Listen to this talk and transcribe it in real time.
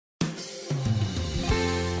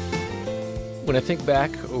When I think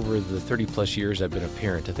back over the 30 plus years I've been a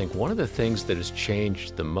parent, I think one of the things that has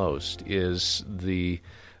changed the most is the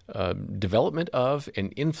development of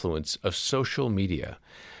and influence of social media.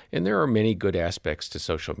 And there are many good aspects to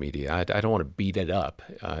social media. I don't want to beat it up,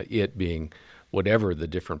 it being whatever the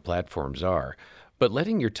different platforms are. But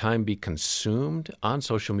letting your time be consumed on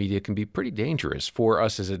social media can be pretty dangerous for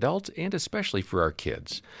us as adults and especially for our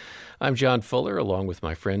kids. I'm John Fuller, along with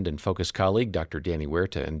my friend and Focus colleague, Dr. Danny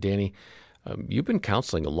Huerta. And Danny, you've been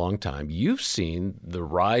counseling a long time. You've seen the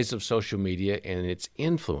rise of social media and its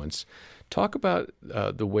influence. Talk about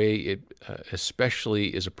the way it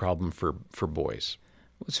especially is a problem for boys.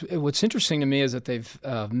 What's interesting to me is that they've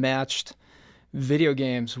matched video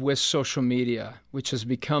games with social media, which has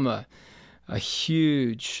become a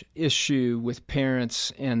huge issue with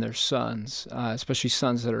parents and their sons, especially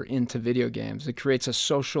sons that are into video games. It creates a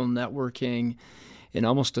social networking and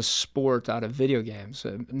almost a sport out of video games.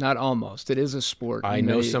 Not almost. It is a sport. I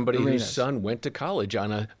know somebody whose son went to college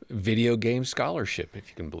on a video game scholarship, if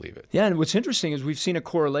you can believe it. Yeah, and what's interesting is we've seen a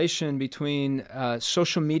correlation between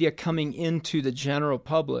social media coming into the general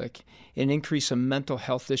public and an increase of mental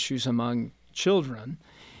health issues among children.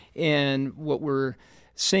 And what we're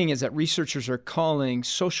seeing is that researchers are calling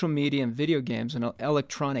social media and video games an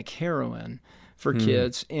electronic heroin for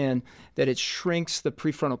kids, and that it shrinks the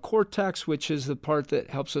prefrontal cortex, which is the part that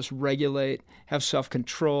helps us regulate, have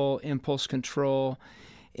self-control, impulse control,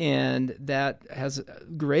 and that has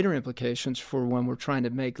greater implications for when we're trying to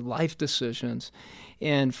make life decisions.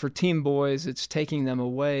 And for teen boys, it's taking them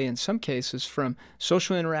away, in some cases, from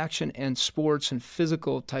social interaction and sports and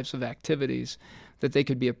physical types of activities that they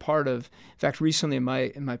could be a part of. In fact, recently in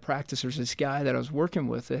my practice, there's this guy that I was working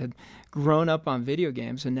with that had grown up on video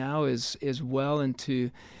games and now is well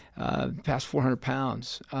into past 400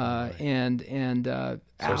 pounds and so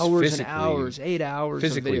hours and hours, 8 hours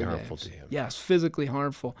physically of video harmful games. to him. Yes, physically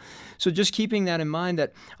harmful. So just keeping that in mind,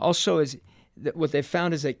 that also is that what they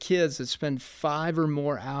found is that kids that spend 5 or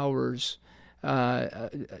more hours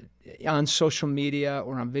on social media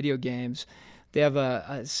or on video games, they have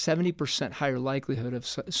a 70% higher likelihood of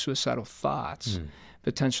suicidal thoughts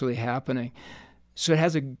potentially happening. So it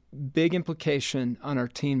has a big implication on our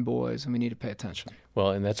teen boys, and we need to pay attention.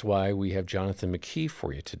 Well, and that's why we have Jonathan McKee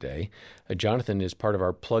for you today. Jonathan is part of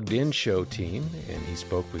our Plugged In show team, and he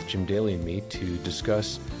spoke with Jim Daly and me to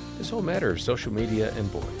discuss this whole matter of social media and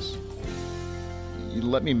boys.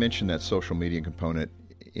 Let me mention that social media component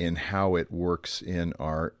in how it works in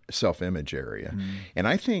our self-image area. And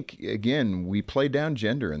I think, again, we play down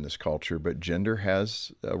gender in this culture, but gender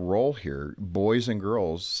has a role here. Boys and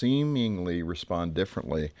girls seemingly respond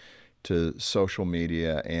differently to social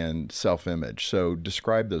media and self-image. So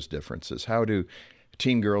describe those differences. How do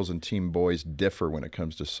teen girls and teen boys differ when it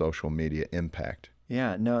comes to social media impact?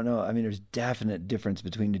 Yeah, no. I mean, there's definite difference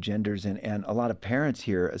between the genders, and a lot of parents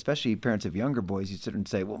here, especially parents of younger boys, you sit and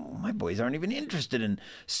say, well, my boys aren't even interested in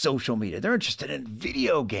social media. They're interested in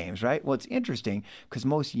video games, right? Well, it's interesting because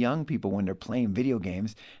most young people, when they're playing video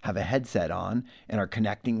games, have a headset on and are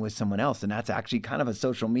connecting with someone else. And that's actually kind of a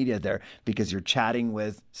social media there because you're chatting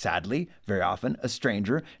with, sadly, very often, a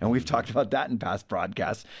stranger. And we've talked about that in past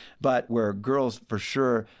broadcasts. But where girls, for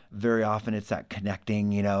sure, very often it's that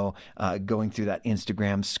connecting, going through that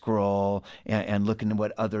Instagram scroll and looking at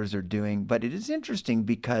what others are doing. But it is interesting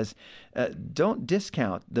because don't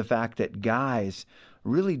discount the fact that guys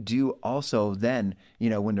really do also then,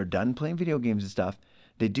 when they're done playing video games and stuff,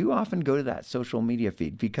 they do often go to that social media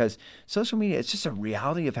feed because social media, it's just a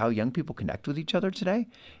reality of how young people connect with each other today.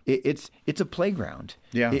 It's a playground.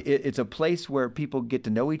 Yeah. It's a place where people get to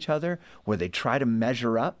know each other, where they try to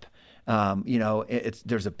measure up.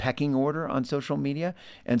 There's a pecking order on social media.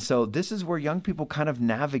 And so this is where young people kind of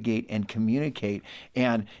navigate and communicate.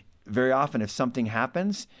 And very often if something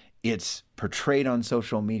happens, it's portrayed on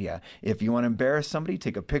social media. If you want to embarrass somebody,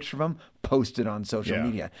 take a picture of them, post it on social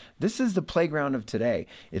media. This is the playground of today.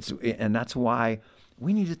 And that's why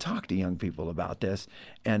we need to talk to young people about this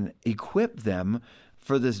and equip them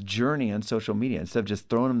for this journey on social media instead of just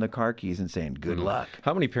throwing them the car keys and saying, good luck.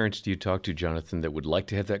 How many parents do you talk to, Jonathan, that would like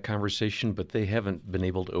to have that conversation, but they haven't been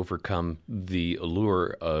able to overcome the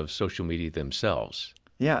allure of social media themselves?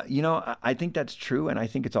 Yeah, I think that's true, and I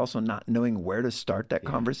think it's also not knowing where to start that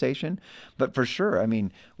conversation. But for sure, I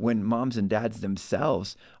mean, when moms and dads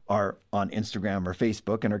themselves are on Instagram or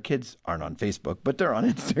Facebook, and our kids aren't on Facebook, but they're on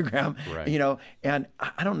Instagram, right. And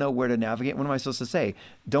I don't know where to navigate. What am I supposed to say?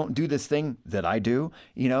 Don't do this thing that I do,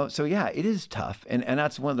 So yeah, it is tough. And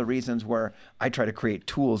that's one of the reasons where I try to create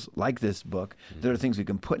tools like this book. There are things we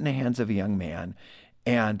can put in the hands of a young man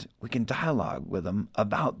and we can dialogue with them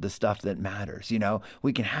about the stuff that matters.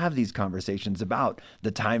 We can have these conversations about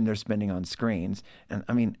the time they're spending on screens.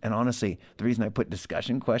 And honestly, the reason I put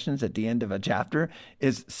discussion questions at the end of a chapter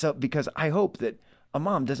is because I hope that a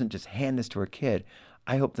mom doesn't just hand this to her kid.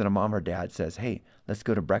 I hope that a mom or dad says, hey, let's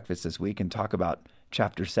go to breakfast this week and talk about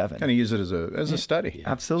chapter 7. Kind of use it as a study.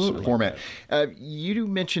 Absolutely. Format. You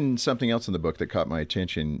mentioned something else in the book that caught my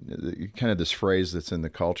attention, kind of this phrase that's in the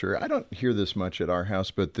culture. I don't hear this much at our house,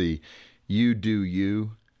 but the "you do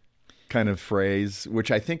you" kind of phrase, which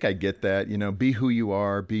I think I get that, be who you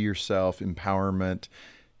are, be yourself, empowerment,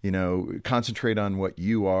 concentrate on what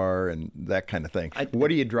you are and that kind of thing. What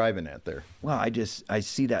are you driving at there? Well, I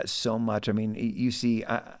see that so much. You see,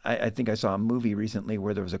 I think I saw a movie recently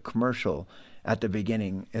where there was a commercial at the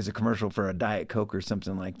beginning as a commercial for a Diet Coke or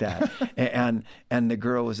something like that. and the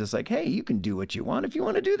girl was just like, hey, you can do what you want. If you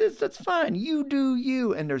want to do this, that's fine. You do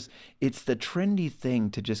you. And it's the trendy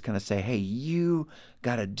thing to just kind of say, hey, you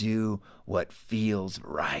got to do what feels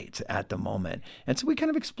right at the moment. And so we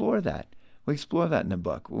kind of explore that. We explore that in the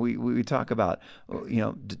book. We talk about,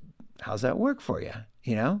 how's that work for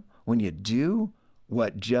you? When you do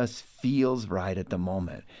what just feels right at the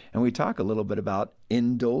moment. And we talk a little bit about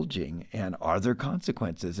indulging and are there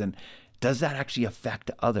consequences and does that actually affect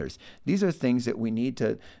others? These are things that we need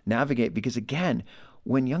to navigate because, again,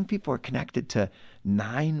 when young people are connected to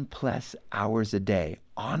 9+ hours a day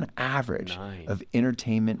on average of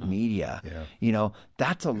entertainment media,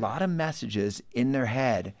 that's a lot of messages in their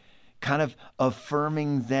head kind of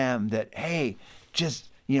affirming them that, hey, just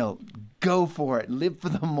go for it, live for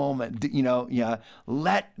the moment,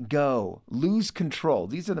 let go, lose control.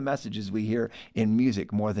 These are the messages we hear in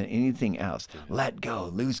music more than anything else. Let go,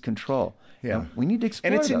 lose control. Yeah. And we need to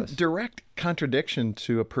explore those. And it's in direct contradiction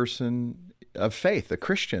to a person of faith, a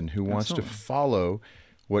Christian who wants to follow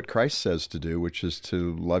what Christ says to do, which is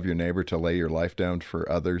to love your neighbor, to lay your life down for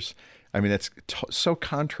others. That's so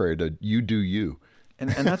contrary to you do you. And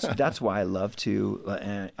that's why I love to,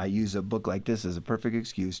 and I use a book like this as a perfect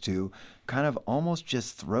excuse to kind of almost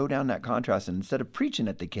just throw down that contrast and instead of preaching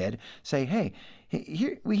at the kid, say, hey,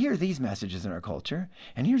 here we hear these messages in our culture,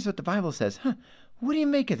 and here's what the Bible says. What do you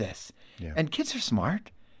make of this? Yeah. And kids are smart.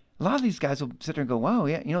 A lot of these guys will sit there and go, wow,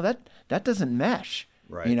 yeah, that doesn't mesh.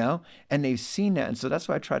 Right. And they've seen that. And so that's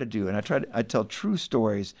what I try to do. And I tell true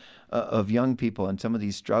stories of young people and some of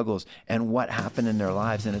these struggles and what happened in their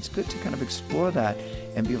lives. And it's good to kind of explore that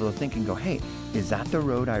and be able to think and go, hey, is that the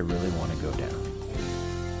road I really want to go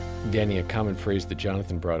down? Danny, a common phrase that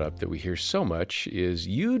Jonathan brought up that we hear so much is,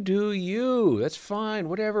 you do you. That's fine.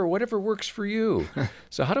 Whatever works for you.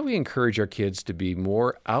 So how do we encourage our kids to be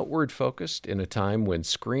more outward focused in a time when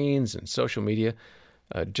screens and social media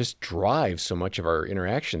just drive so much of our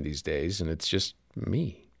interaction these days, and it's just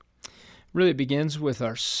me? Really, it begins with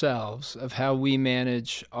ourselves, of how we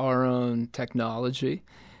manage our own technology.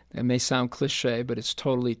 That may sound cliche, but it's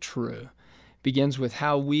totally true. It begins with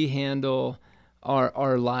how we handle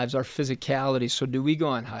our lives, our physicality. So do we go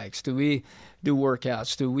on hikes? Do we do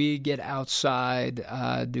workouts? Do we get outside?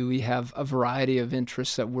 Do we have a variety of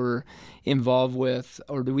interests that we're involved with,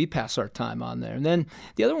 or do we pass our time on there? And then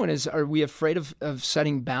the other one is, are we afraid of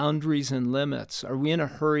setting boundaries and limits? Are we in a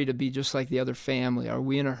hurry to be just like the other family? Are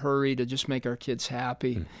we in a hurry to just make our kids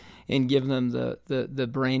happy and give them the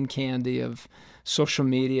brain candy of social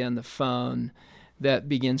media and the phone that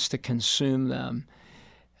begins to consume them?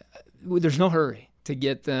 There's no hurry to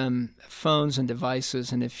get them phones and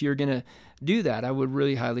devices. And if you're going to do that, I would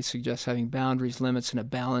really highly suggest having boundaries, limits, and a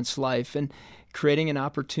balanced life, and creating an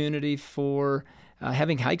opportunity for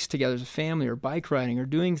having hikes together as a family, or bike riding, or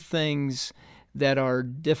doing things that are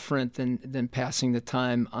different than passing the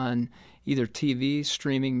time on either TV,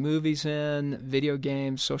 streaming movies video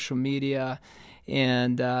games, social media.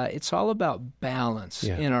 And it's all about balance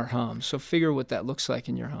in our home. So figure what that looks like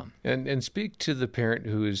in your home. And speak to the parent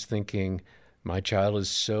who is thinking, my child is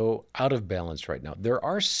so out of balance right now. There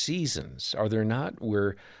are seasons, are there not,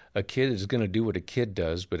 where a kid is going to do what a kid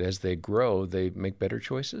does, but as they grow, they make better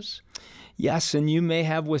choices? Yes, and you may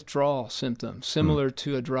have withdrawal symptoms similar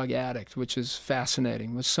to a drug addict, which is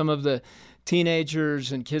fascinating. With some of the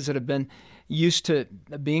teenagers and kids that have been used to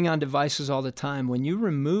being on devices all the time, when you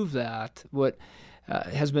remove that, what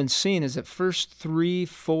has been seen is that first 3,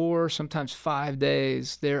 4, sometimes 5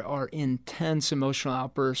 days, there are intense emotional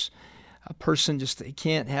outbursts. A person they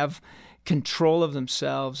can't have control of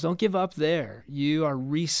themselves. Don't give up there. You are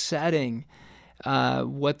resetting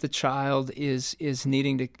what the child is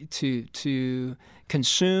needing to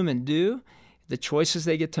consume and do, the choices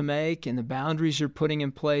they get to make, and the boundaries you're putting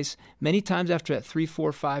in place. Many times after that 3,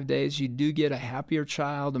 4, 5 days, you do get a happier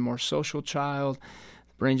child, a more social child,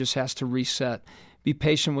 Brain just has to reset. Be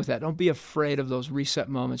patient with that. Don't be afraid of those reset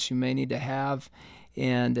moments you may need to have.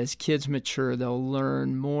 And as kids mature, they'll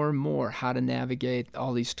learn more and more how to navigate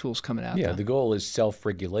all these tools coming at them. Yeah, the goal is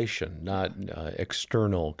self-regulation, not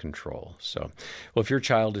external control. So, well, if your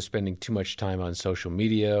child is spending too much time on social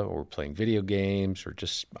media or playing video games or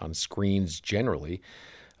just on screens generally,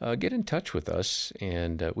 get in touch with us,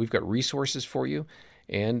 and we've got resources for you.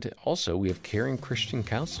 And also, we have caring Christian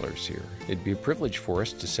counselors here. It'd be a privilege for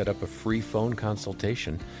us to set up a free phone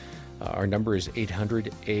consultation. Our number is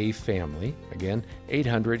 800-A-FAMILY. Again,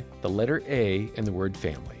 800, the letter A, and the word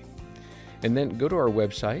family. And then go to our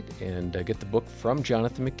website and get the book from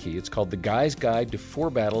Jonathan McKee. It's called The Guy's Guide to 4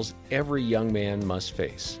 Battles Every Young Man Must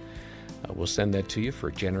Face. We'll send that to you for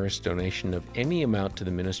a generous donation of any amount to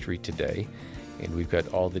the ministry today. And we've got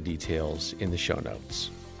all the details in the show notes.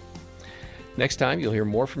 Next time, you'll hear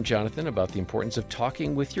more from Jonathan about the importance of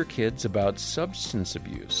talking with your kids about substance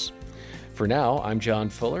abuse. For now, I'm John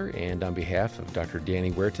Fuller, and on behalf of Dr.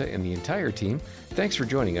 Danny Huerta and the entire team, thanks for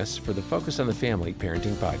joining us for the Focus on the Family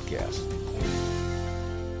Parenting Podcast.